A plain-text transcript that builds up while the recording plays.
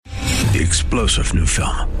The explosive new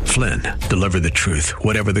film, Flynn, deliver the truth,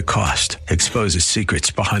 whatever the cost, exposes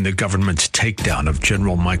secrets behind the government's takedown of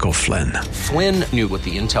General Michael Flynn. Flynn knew what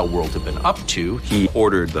the intel world had been up to. He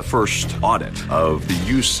ordered the first audit of the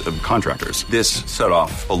use of contractors. This set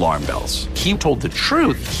off alarm bells. He told the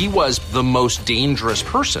truth. He was the most dangerous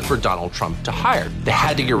person for Donald Trump to hire. They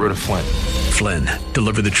had to get rid of Flynn. Flynn,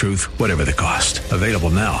 deliver the truth, whatever the cost. Available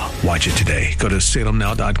now. Watch it today. Go to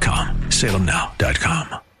salemnow.com.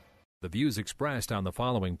 salemnow.com. The views expressed on the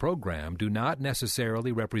following program do not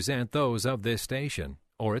necessarily represent those of this station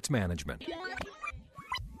or its management.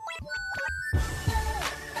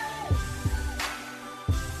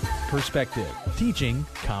 Perspective, teaching,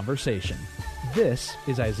 conversation. This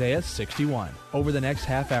is Isaiah 61. Over the next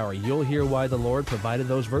half hour, you'll hear why the Lord provided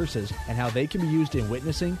those verses and how they can be used in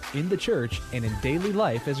witnessing, in the church, and in daily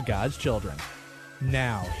life as God's children.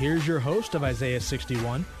 Now, here's your host of Isaiah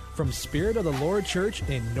 61, from Spirit of the Lord Church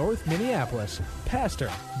in North Minneapolis,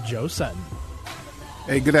 Pastor Joe Sutton.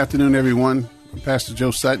 Hey, good afternoon, everyone. I'm Pastor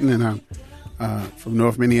Joe Sutton, and I'm from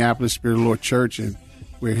North Minneapolis, Spirit of the Lord Church, and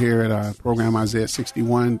we're here at our program Isaiah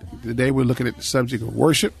 61. Today we're looking at the subject of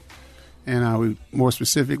worship, and more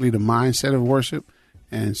specifically the mindset of worship.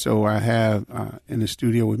 And so I have in the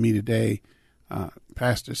studio with me today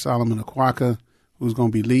Pastor Solomon Akwaka, who's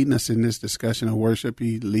going to be leading us in this discussion of worship.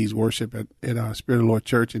 He leads worship at our Spirit of the Lord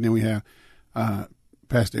Church. And then we have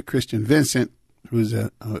Pastor Christian Vincent, who's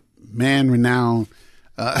a man-renowned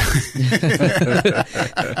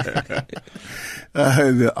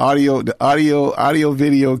the audio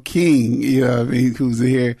video king, you know what I mean, who's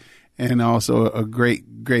here, and also a great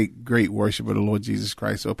worshiper of the Lord Jesus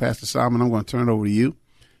Christ. So, Pastor Solomon, I'm going to turn it over to you,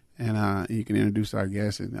 and you can introduce our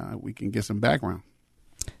guests, and we can get some background.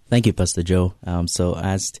 Thank you, Pastor Joe. So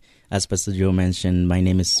as Pastor Joe mentioned, my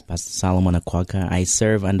name is Pastor Solomon Akwaka. I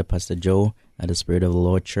serve under Pastor Joe at the Spirit of the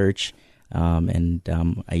Lord Church, and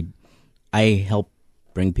I help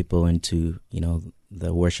bring people into,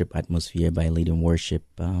 the worship atmosphere by leading worship,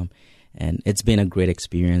 and it's been a great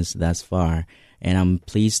experience thus far. And I'm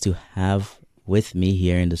pleased to have with me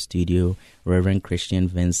here in the studio Reverend Christian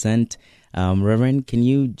Vincent. Reverend, can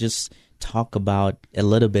you just talk about a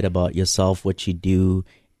little bit about yourself, what you do,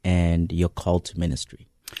 and your call to ministry?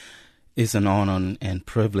 It's an honor and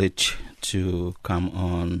privilege to come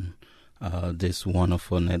on this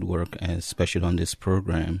wonderful network, and especially on this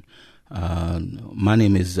program. My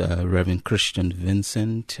name is Reverend Christian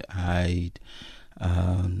Vincent. I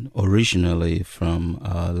originally from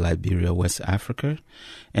Liberia, West Africa,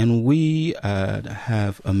 and we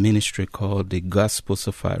have a ministry called the Gospel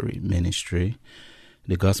Safari Ministry.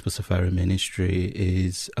 The Gospel Safari Ministry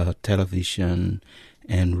is a television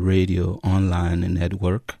and radio online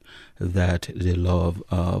network that the Lord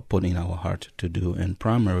put in our heart to do. And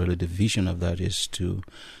primarily the vision of that is to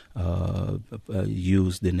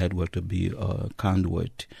use the network to be a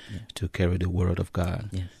conduit to carry the word of God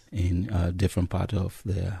in different parts of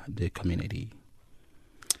the community.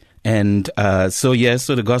 And so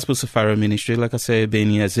the Gospel Safari Ministry, like I said,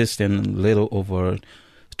 been existing a little over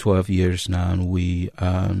 12 years now, and we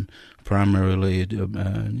primarily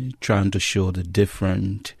trying to show the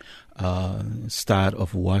different style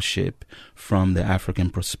of worship from the African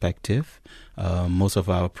perspective. Most of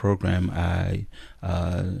our program I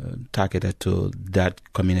targeted to that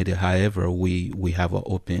community. However, we have an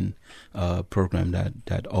open program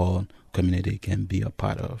that all community can be a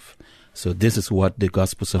part of. So this is what the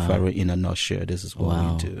Gospel Safari in a nutshell. This is what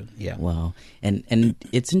we do. Yeah. Wow. And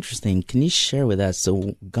it's interesting. Can you share with us?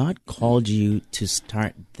 So God called you to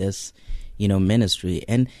start this, ministry,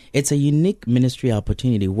 and it's a unique ministry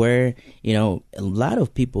opportunity where, a lot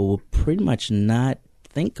of people will pretty much not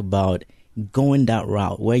think about going that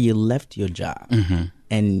route where you left your job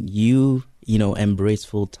and you embrace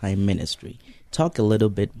full-time ministry. Talk a little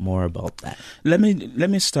bit more about that. Let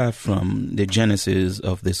me start from the genesis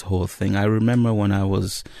of this whole thing. I remember when I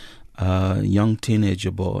was a young teenager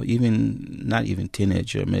boy, not even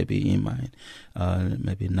teenager, maybe in my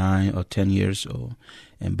maybe 9 or 10 years old,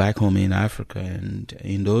 and back home in Africa. And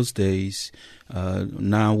in those days,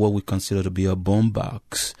 now what we consider to be a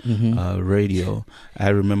boombox radio. I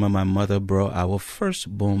remember my mother brought our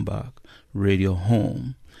first boombox radio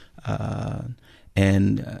home.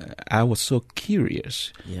 And I was so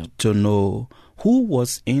curious to know who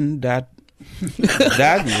was in that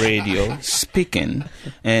radio speaking.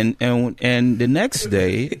 And the next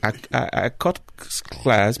day, I cut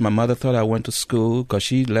class. My mother thought I went to school because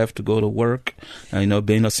she left to go to work.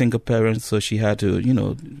 Being a single parent, so she had to,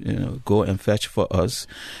 go and fetch for us.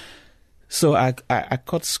 So I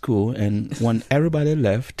cut school, and when everybody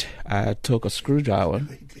left, I took a screwdriver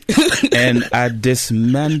and I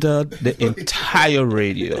dismantled the entire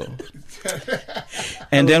radio.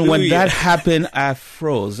 And then when that happened, I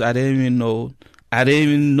froze. I didn't even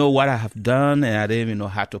know what I have done, and I didn't even know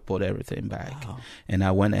how to put everything back. Wow. And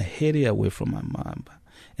I went and hid it away from my mom.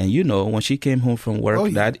 And when she came home from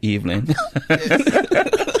work that evening,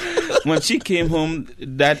 when she came home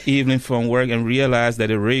that evening from work and realized that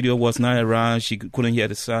the radio was not around, she couldn't hear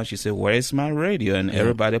the sound. She said, "Where is my radio?" And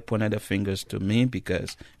everybody pointed their fingers to me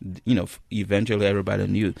because, eventually everybody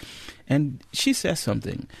knew. And she said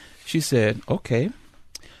something. She said, "Okay,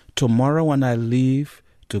 tomorrow when I leave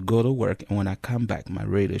to go to work and when I come back, my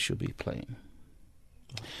radio should be playing."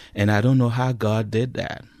 And I don't know how God did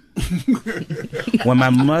that. When my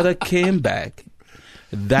mother came back,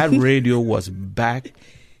 that radio was back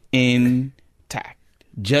intact,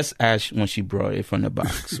 just as when she brought it from the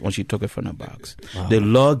box, when she took it from the box. Wow. The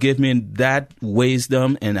Lord gave me that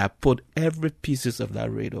wisdom, and I put every pieces of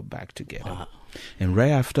that radio back together. Wow. And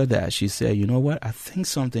right after that, she said, "You know what? I think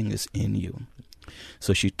something is in you."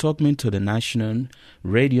 So she took me to the national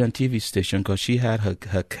radio and TV station because she had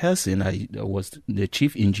her cousin was the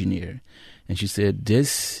chief engineer. And she said,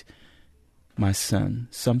 "This, my son,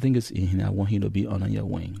 something is in him. I want him to be under your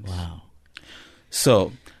wings." Wow.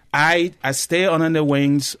 So I stayed under the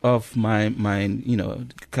wings of my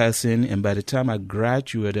cousin, and by the time I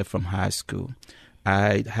graduated from high school,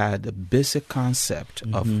 I had a basic concept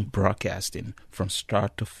of broadcasting from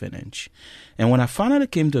start to finish. And when I finally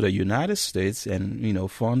came to the United States and,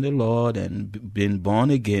 found the Lord and been born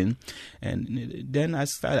again, and then I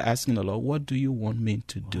started asking the Lord, "What do you want me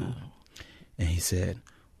to do?" And he said,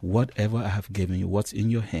 "Whatever I have given you, what's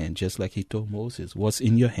in your hand," just like he told Moses, "What's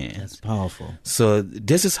in your hand?" That's powerful. So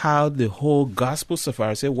this is how the whole gospel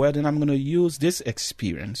safari said, well, then I'm going to use this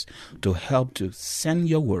experience to help to send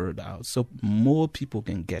your word out so more people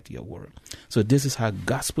can get your word. So this is how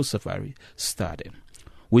gospel safari started.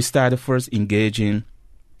 We started first engaging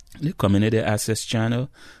the Community Access Channel,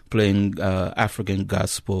 playing African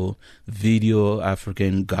gospel video,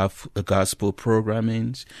 African gospel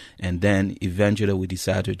programmings, and then eventually we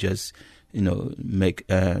decided to just,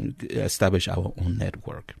 establish our own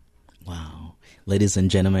network. Wow. Ladies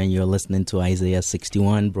and gentlemen, you're listening to Isaiah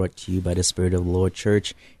 61, brought to you by the Spirit of the Lord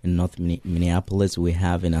Church in North Minneapolis. We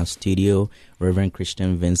have in our studio Reverend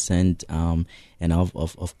Christian Vincent, and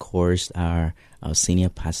of course our senior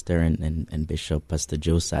pastor and bishop, Pastor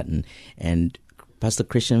Joe Sutton, and Pastor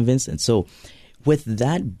Christian Vincent. So with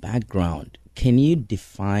that background, can you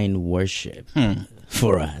define worship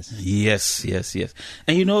for us? Yes.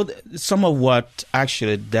 And some of what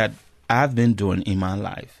actually that I've been doing in my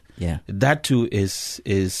life, that too is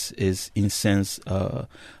in sense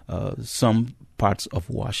some parts of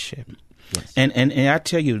worship. Yes. And I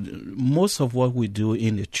tell you, most of what we do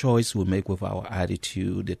in the choice we make with our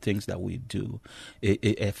attitude, the things that we do,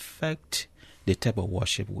 it affect the type of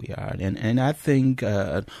worship we are. And I think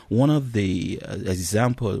one of the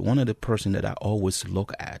person that I always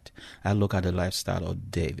look at the lifestyle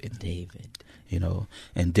of David.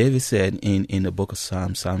 And David said in the book of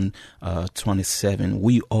Psalm 27,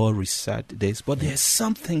 we all recite this, but there's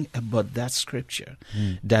something about that scripture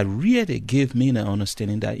that really gave me the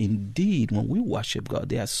understanding that indeed when we worship God,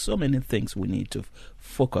 there are so many things we need to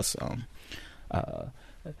focus on.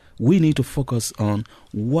 We need to focus on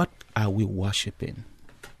what are we worshiping?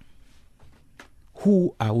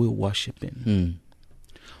 Who are we worshiping?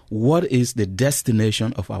 What is the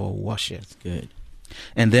destination of our worship? That's good.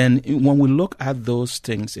 And then when we look at those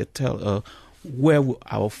things, it tells where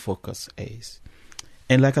our focus is.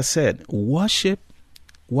 And like I said, worshiping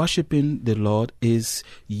the Lord is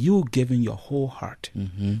you giving your whole heart,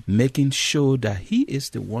 making sure that He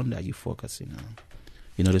is the one that you're focusing on.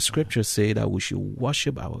 The scriptures say that we should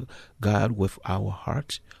worship our God with our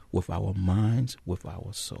heart, with our minds, with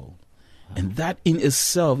our soul. And that in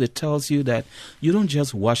itself, it tells you that you don't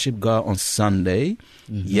just worship God on Sunday.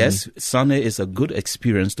 Yes, Sunday is a good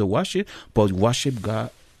experience to worship, but worship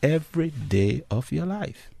God every day of your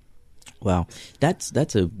life. Wow, that's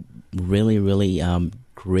a really, really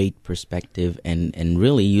great perspective, and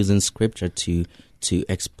really using scripture to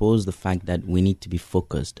expose the fact that we need to be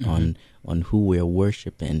focused on who we're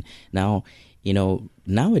worshiping. Now,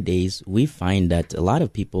 nowadays we find that a lot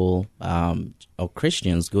of people or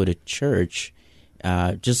Christians go to church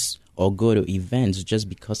or go to events just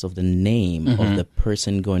because of the name of the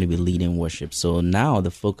person going to be leading worship. So now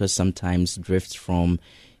the focus sometimes drifts from,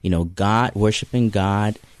 God, worshiping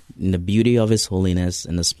God in the beauty of His holiness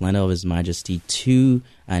and the splendor of His majesty to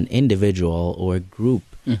an individual or a group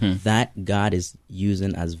that God is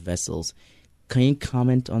using as vessels. Can you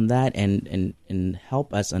comment on that and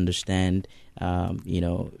help us understand,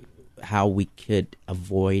 how we could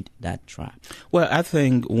avoid that trap? Well, I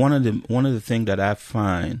think one of the things that I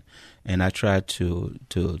find, and I try to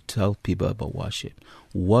tell people about worship.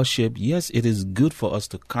 Worship, yes, it is good for us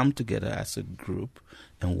to come together as a group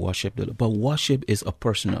and worship the Lord, but worship is a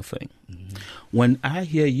personal thing. When I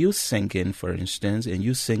hear you singing, for instance, and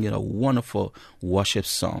you singing a wonderful worship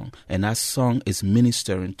song, and that song is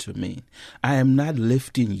ministering to me, I am not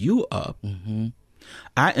lifting you up.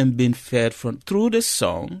 I am being fed through the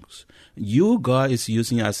songs. You, God, is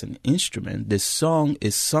using as an instrument. The song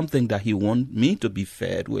is something that He wants me to be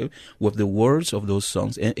fed with the words of those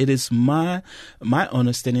songs. And it is my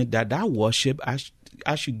understanding that worship,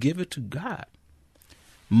 I should give it to God.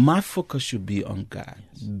 My focus should be on God,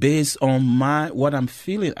 based on what I'm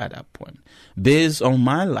feeling at that point, based on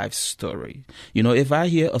my life story. If I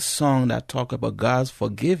hear a song that talk about God's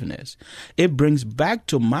forgiveness, it brings back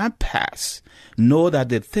to my past. Know that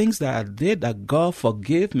the things that I did, that God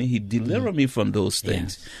forgave me, He delivered me from those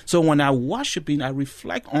things. Yes. So when I worship Him, I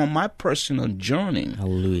reflect on my personal journey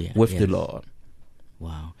with the Lord.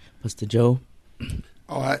 Wow. Pastor Joe?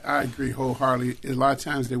 Oh, I agree wholeheartedly. A lot of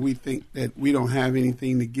times that we think that we don't have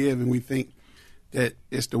anything to give, and we think that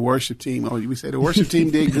it's the worship team. Oh, we say the worship team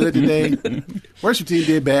did good today. Worship team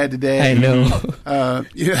did bad today. I know.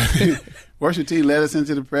 Worship team led us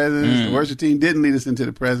into the presence. The worship team didn't lead us into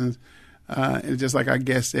the presence. And just like our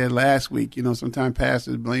guest said last week, sometimes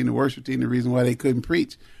pastors blame the worship team the reason why they couldn't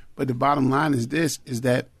preach. But the bottom line is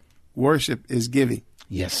that worship is giving.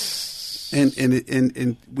 Yes.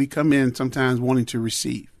 And we come in sometimes wanting to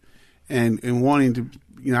receive and wanting to,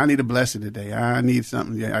 I need a blessing today. I need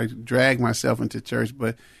something. I drag myself into church,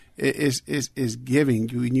 but it's giving.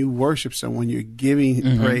 When you worship someone, you're giving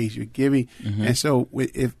praise, you're giving. And so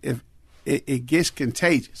if it gets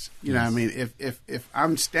contagious, you know what I mean? If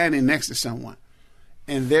I'm standing next to someone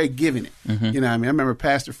and they're giving it, you know what I mean? I remember a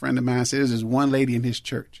pastor friend of mine said there's this one lady in his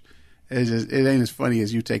church. It ain't as funny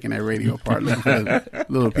as you taking that radio apart looking for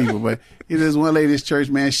little people. But there's one lady in this church,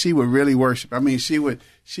 man, she would really worship. I mean, she would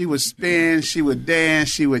spin, she would dance,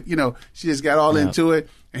 she would, she just got all into it.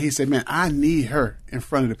 And he said, man, I need her in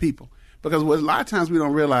front of the people. Because what a lot of times we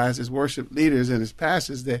don't realize as worship leaders and as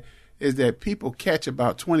pastors is that people catch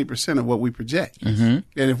about 20% of what we project. And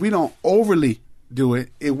if we don't overly do it,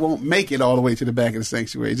 it won't make it all the way to the back of the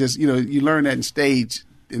sanctuary. It's just, you learn that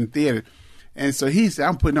in theater. And so he said,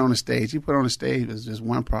 I'm putting on the stage. He put on the stage. There's just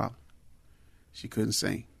one problem. She couldn't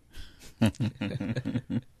sing.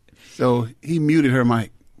 So he muted her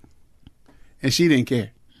mic. And she didn't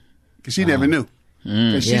care. Because she never knew.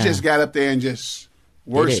 Because she just got up there and just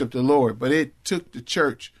worshiped the Lord. But it took the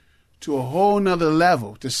church to a whole nother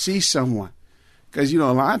level to see someone. Because, a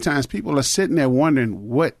lot of times people are sitting there wondering,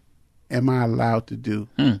 what am I allowed to do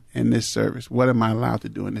in this service? What am I allowed to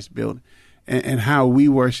do in this building? And how we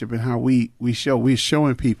worship and how we're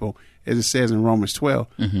showing people, as it says in Romans 12,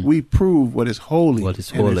 we prove what is holy, and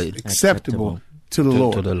is acceptable to the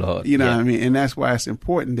Lord. To the Lord. You know what I mean? And that's why it's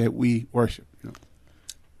important that we worship.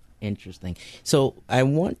 Interesting. So I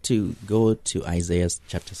want to go to Isaiah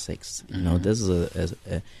chapter 6. This is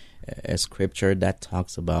a scripture that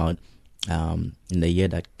talks about in the year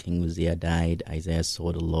that King Uzziah died, Isaiah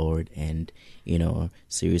saw the Lord, and a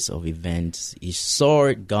series of events. He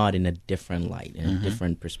saw God in a different light, in a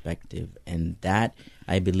different perspective, and that,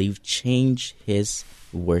 I believe, changed his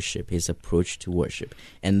worship, his approach to worship.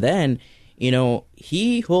 And then,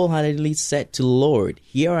 he wholeheartedly said to the Lord,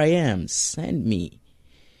 "Here I am, send me."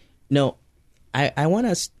 Now, I want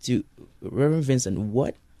us to, Reverend Vincent,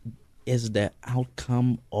 what is the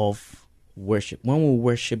outcome of worship when we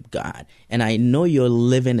worship God? And I know you're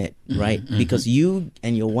living it, right? Because you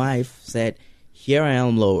and your wife said, "Here I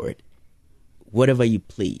am, Lord, whatever you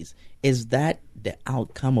please." Is that the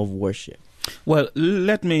outcome of worship? Well,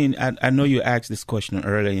 I know you asked this question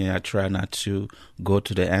earlier, and I try not to go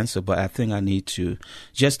to the answer, but I think I need to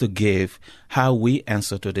just to give how we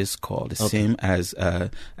answer to this call, the same as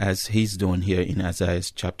he's doing here in Isaiah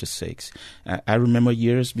chapter 6. I remember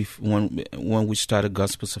years before when we started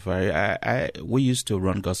Gospel Safari, we used to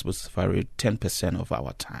run Gospel Safari 10% of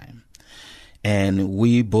our time. And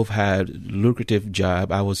we both had lucrative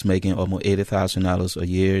job. I was making almost $80,000 a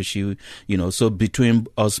year. She, so between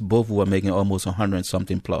us both, we were making almost 100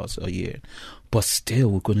 something plus a year. But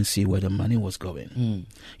still, we couldn't see where the money was going.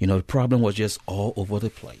 The problem was just all over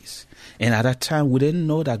the place. And at that time, we didn't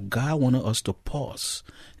know that God wanted us to pause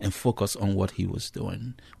and focus on what He was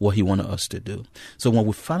doing, what He wanted us to do. So when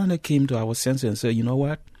we finally came to our senses and said, you know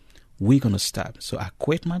what? We're going to stop. So I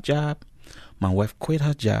quit my job. My wife quit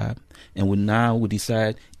her job, and we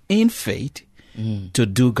decide in faith to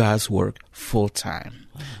do God's work full time.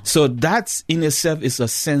 Wow. So that's in itself is a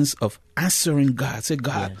sense of answering God. Say,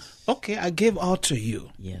 God, okay, I give all to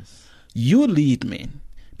you. Yes. You lead me.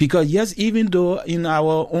 Because yes, even though in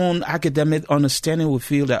our own academic understanding we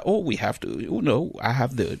feel that, we have to, I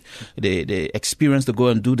have the experience to go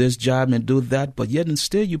and do this job and do that, but yet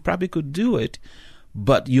instead you probably could do it,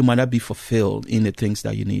 but you might not be fulfilled in the things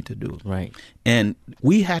that you need to do. Right. And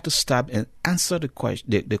we had to stop and answer the question,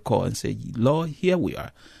 the call, and say, Lord, here we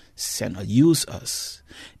are. Send us, use us.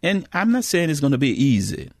 And I'm not saying it's going to be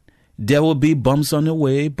easy. There will be bumps on the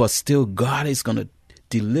way, but still God is going to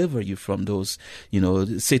deliver you from those,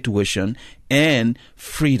 situation and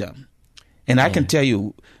freedom. And I can tell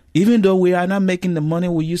you, even though we are not making the money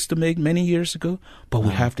we used to make many years ago, but we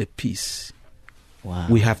have the peace. Wow.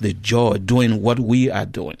 We have the joy doing what we are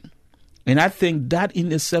doing. And I think that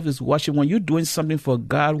in itself is watching when you're doing something for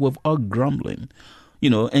God without grumbling,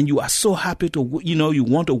 and you are so happy to, you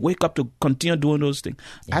want to wake up to continue doing those things.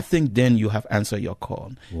 Yeah. I think then you have answered your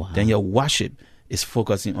call. Wow. Then your worship is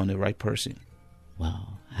focusing on the right person.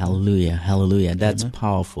 Wow. Hallelujah. Hallelujah. That's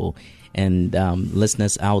powerful. And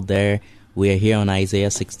listeners out there, we are here on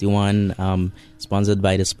Isaiah 61, sponsored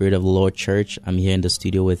by the Spirit of the Lord Church. I'm here in the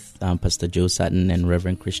studio with Pastor Joe Sutton and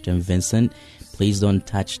Reverend Christian Vincent. Please don't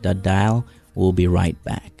touch that dial. We'll be right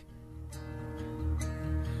back.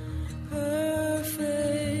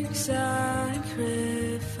 Perfect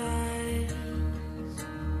sacrifice.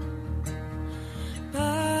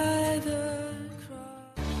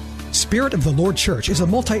 Spirit of the Lord Church is a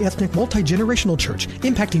multi-ethnic, multi-generational church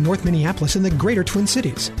impacting North Minneapolis and the greater Twin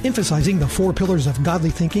Cities, emphasizing the 4 pillars of godly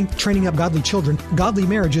thinking, training up godly children, godly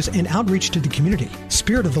marriages, and outreach to the community.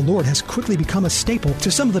 Spirit of the Lord has quickly become a staple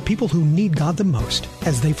to some of the people who need God the most.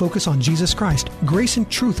 As they focus on Jesus Christ, grace and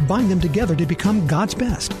truth bind them together to become God's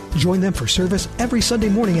best. Join them for service every Sunday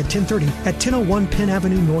morning at 10:30 at 1001 Penn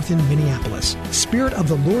Avenue North in Minneapolis. Spirit of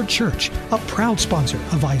the Lord Church, a proud sponsor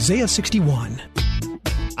of Isaiah 61.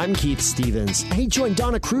 I'm Keith Stevens. Hey, join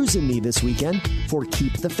Donna Cruz and me this weekend for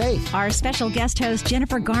Keep the Faith. Our special guest host,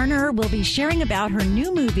 Jennifer Garner, will be sharing about her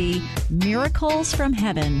new movie, Miracles from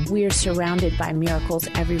Heaven. We are surrounded by miracles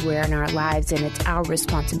everywhere in our lives, and it's our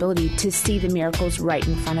responsibility to see the miracles right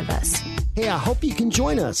in front of us. Hey, I hope you can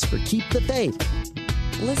join us for Keep the Faith.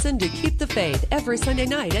 Listen to Keep the Faith every Sunday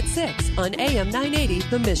night at 6 on AM 980,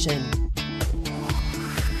 The Mission.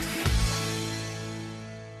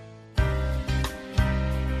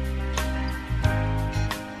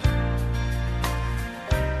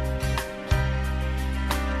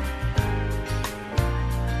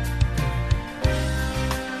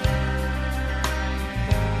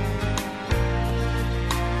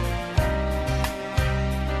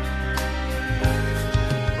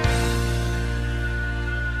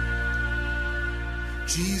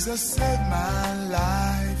 Jesus saved my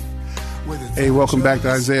life. Hey, welcome back to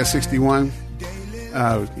Isaiah 61.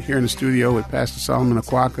 Here in the studio with Pastor Solomon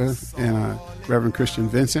Akwaka and Reverend Christian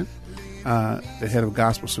Vincent, the head of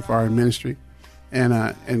Gospel Safari Ministry.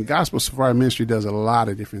 And Gospel Safari Ministry does a lot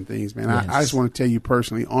of different things, man. Yes. I just want to tell you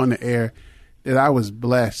personally on the air that I was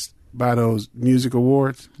blessed by those music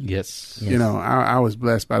awards. Yes. You know, I was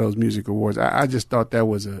blessed by those music awards. I just thought that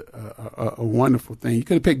was a wonderful thing. You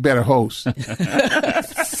could have picked better hosts.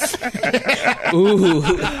 Ooh. Is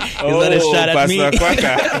that a shot at me?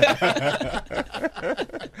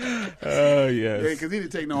 Oh, yes. Yeah, because he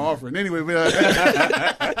didn't take no offering. Anyway,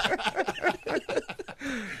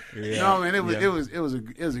 no, man, it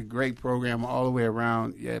was a great program all the way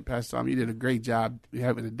around. Yeah, Pastor Tom, you did a great job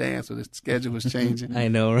having to dance, so the schedule was changing. I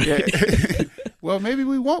know, right? Yeah. Well, maybe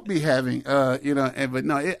we won't be having, but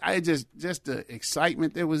no, just the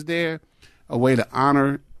excitement that was there, a way to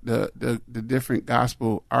honor the different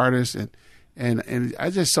gospel artists, and I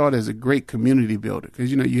just saw it as a great community builder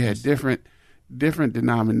because you had different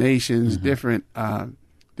denominations, different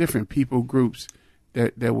people groups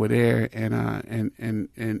that were there,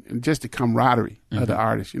 and just the camaraderie of the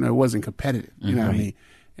artists. It wasn't competitive. You know what I mean?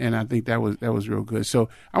 And I think that was real good. So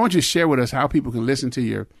I want you to share with us how people can listen to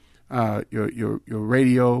your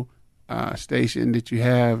radio station that you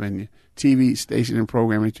have and your TV station and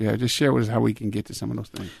program that you have. Just share with us how we can get to some of those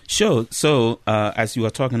things. Sure. So as you were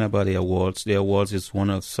talking about the awards is one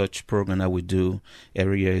of such programs that we do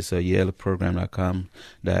every year. It's a yearly program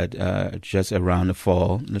that just around the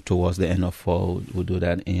fall, towards the end of fall, we'll do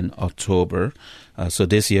that in October. So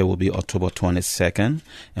this year will be October 22nd,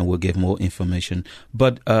 and we'll give more information.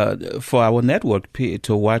 But for our network,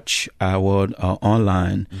 to watch our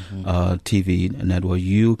online TV network,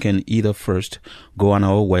 you can either first go on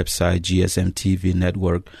our website, at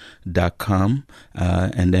gsmtvnetwork.com,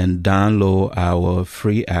 and then download our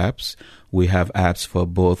free apps. We have apps for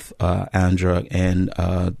both Android and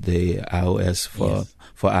the iOS for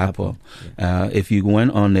Apple. If you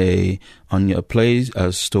went on your Play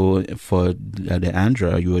Store for the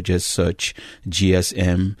Android, you will just search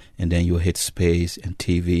GSM and then you hit space and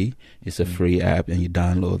TV. It's a free app, and you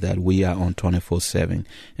download that. We are on 24/7.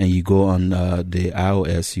 And you go on the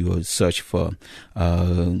iOS, you will search for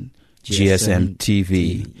GSM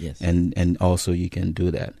TV, yes. and also you can do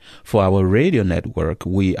that. For our radio network,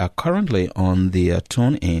 we are currently on the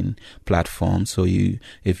TuneIn platform. So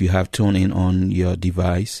if you have TuneIn on your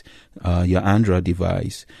device, your Android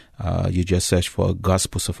device, you just search for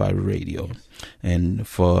Gospel Safari Radio. Yes. And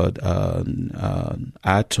for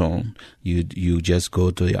iTunes, you just go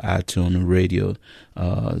to your iTunes radio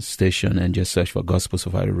station and just search for Gospel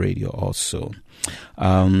Safari Radio also.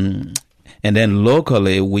 And then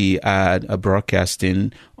locally, we are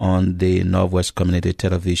broadcasting on the Northwest Community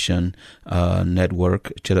Television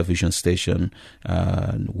Network television station.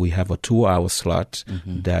 We have a 2-hour slot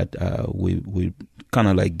that we kind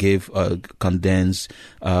of like give a condensed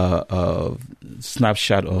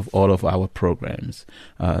snapshot of all of our programs.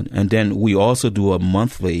 And then we also do a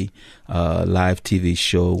monthly live TV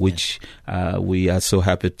show, which we are so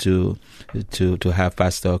happy to have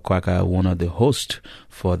Pastor Quaka, one of the hosts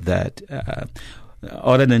for that.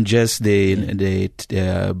 Other than just the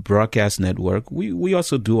broadcast network, we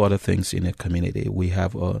also do other things in the community. We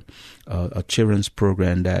have a children's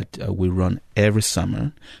program that we run every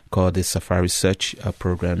summer called the Safari Search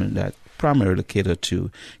program that primarily cater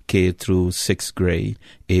to K through 6th grade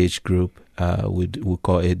age group. We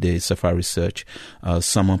call it the Safari Search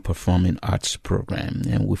Summer Performing Arts Program,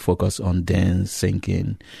 and we focus on dance,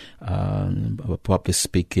 singing, public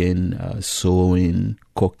speaking, sewing,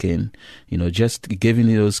 cooking. Just giving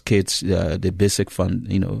those kids the basic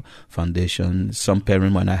foundation. Some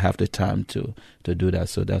parents might not have the time to do that,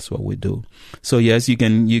 so that's what we do. So yes, you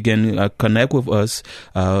can connect with us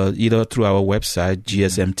either through our website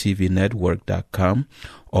gsmtvnetwork.com.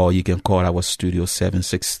 or you can call our studio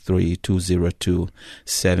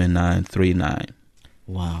 763-202-7939.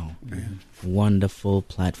 Wow. Wonderful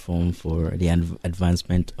platform for the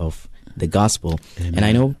advancement of the gospel. Amen. And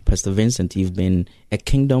I know, Pastor Vincent, you've been a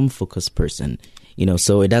kingdom-focused person.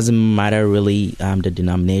 So it doesn't matter really the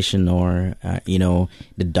denomination or, the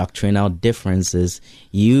doctrinal differences.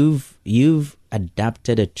 You've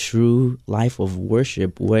adapted a true life of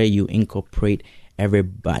worship where you incorporate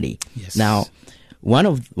everybody. Yes. Now, one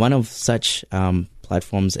of such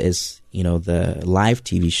platforms is, the live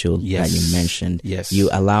TV show that you mentioned. Yes. You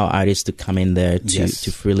allow artists to come in there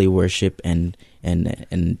to freely worship and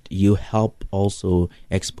you help also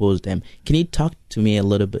expose them. Can you talk to me a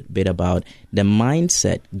little bit about the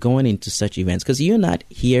mindset going into such events? Because you're not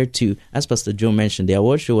here to, as Pastor Joe mentioned, the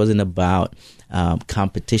award show wasn't about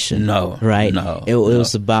competition. No. Right? No. It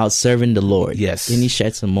was about serving the Lord. Yes. Can you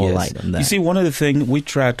shed some more light on that? You see, one of the things, we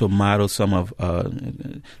try to model some of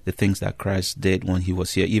the things that Christ did when he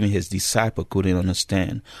was here. Even his disciple couldn't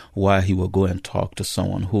understand why he would go and talk to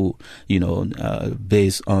someone who,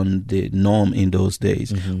 based on the norm in those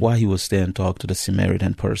days, why he would stay and talk to the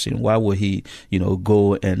Samaritan person. Why would he,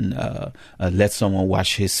 go and let someone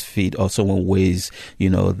wash his feet, or someone weighs,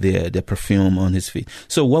 the perfume on his feet.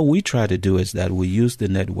 So what we try to do is that we use the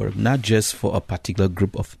network not just for a particular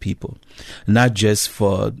group of people, not just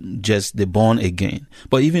for just the born again,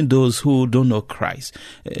 but even those who don't know Christ.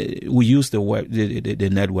 We use the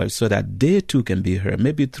network so that they too can be heard.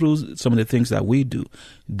 Maybe through some of the things that we do,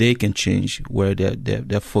 they can change where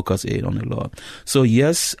their focus is on the Lord. So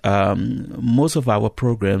yes, most of our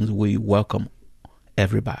programs, we welcome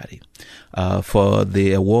everybody. For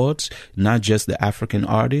the awards, not just the African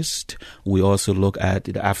artists, we also look at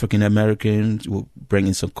the African Americans, we'll bring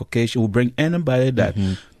in some Caucasian, we'll bring anybody that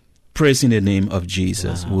praising the name of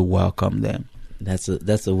Jesus. Wow. We welcome them. That's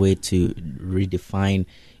a way to redefine,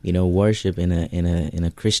 worship in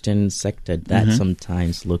a Christian sector that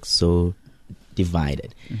sometimes looks so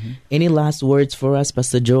divided. Any last words for us,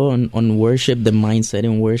 Pastor Joe, on worship, the mindset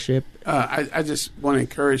in worship? I just want to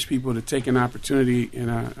encourage people to take an opportunity, and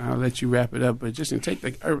I'll let you wrap it up, but just take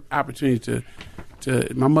the opportunity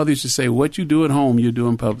to my mother used to say, what you do at home, you do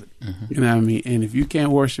in public. You know what I mean? And if you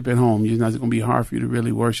can't worship at home, it's not going to be hard for you to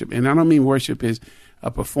really worship. And I don't mean worship is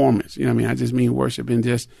a performance. You know what I mean? I just mean worship and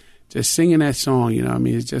just singing that song. You know what I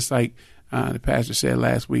mean? It's just like the pastor said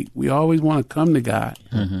last week, we always want to come to God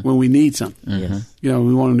when we need something. Yes.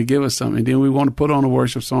 We want him to give us something. And then we want to put on a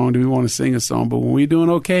worship song. Then we want to sing a song. But when we're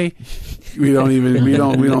doing okay, we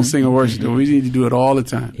don't sing a worship. We need to do it all the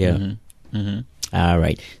time. Yeah. All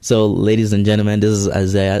right. So, ladies and gentlemen, this is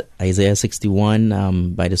Isaiah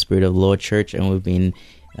 61 by the Spirit of the Lord Church, and we've been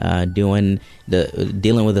dealing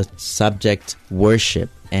with the subject worship.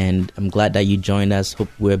 And I'm glad that you joined us. Hope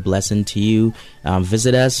we're a blessing to you.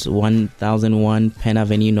 Visit us, 1001 Penn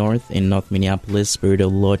Avenue North in North Minneapolis, Spirit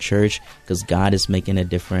of the Lord Church, because God is making a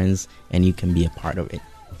difference, and you can be a part of it.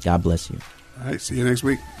 God bless you. All right. See you next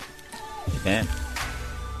week. Amen.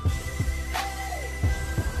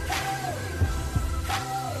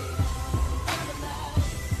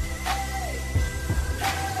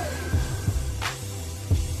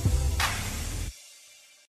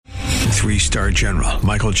 Three-star General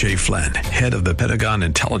Michael J. Flynn, head of the Pentagon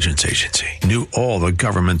Intelligence Agency, knew all the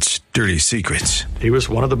government's dirty secrets. He was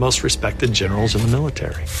one of the most respected generals in the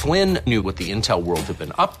military. Flynn knew what the intel world had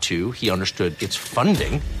been up to. He understood its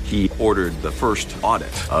funding. He ordered the first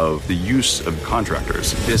audit of the use of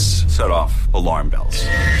contractors. This set off alarm bells.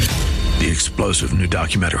 The explosive new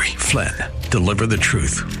documentary, Flynn, Deliver the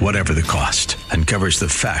Truth, Whatever the Cost, uncovers the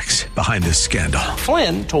facts behind this scandal.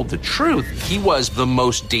 Flynn told the truth. He was the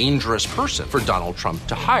most dangerous person for Donald Trump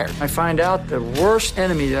to hire. I find out the worst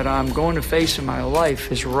enemy that I'm going to face in my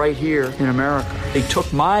life is right here in America. They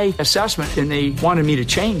took my assessment and they wanted me to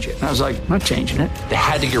change it. And I was like, I'm not changing it. They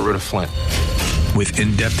had to get rid of Flynn. With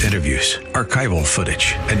in-depth interviews, archival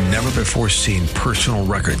footage, and never-before-seen personal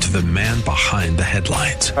records of the man behind the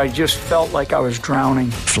headlines. I just felt like I was drowning.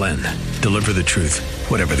 Flynn, Deliver the Truth,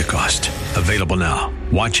 Whatever the Cost. Available now.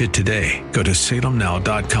 Watch it today. Go to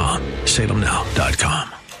salemnow.com.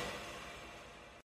 salemnow.com.